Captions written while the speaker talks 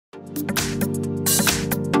Hi,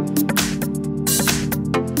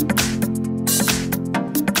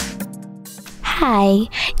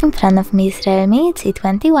 in front of me is REALME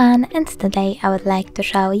C21 and today I would like to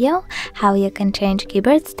show you how you can change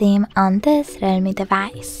keyboard's theme on this REALME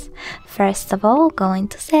device. First of all, go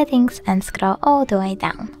into settings and scroll all the way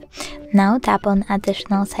down. Now tap on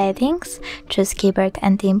additional settings, choose keyboard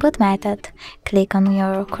and input method, click on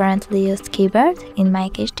your currently used keyboard, in my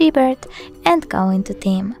case Gboard, and go into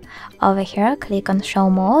theme. Over here click on show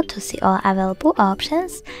more to see all available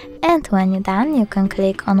options, and when you're done you can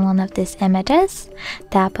click on one of these images,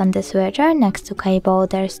 tap on the switcher next to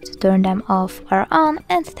keyboarders to turn them off or on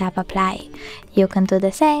and tap apply. You can do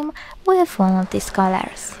the same with one of these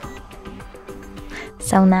colors.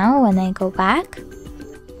 So now when I go back,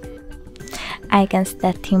 I can see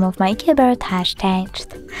that theme of my keyboard has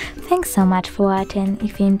changed. Thanks so much for watching.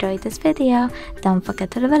 If you enjoyed this video, don't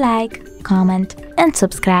forget to leave a like, comment and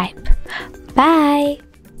subscribe. Bye!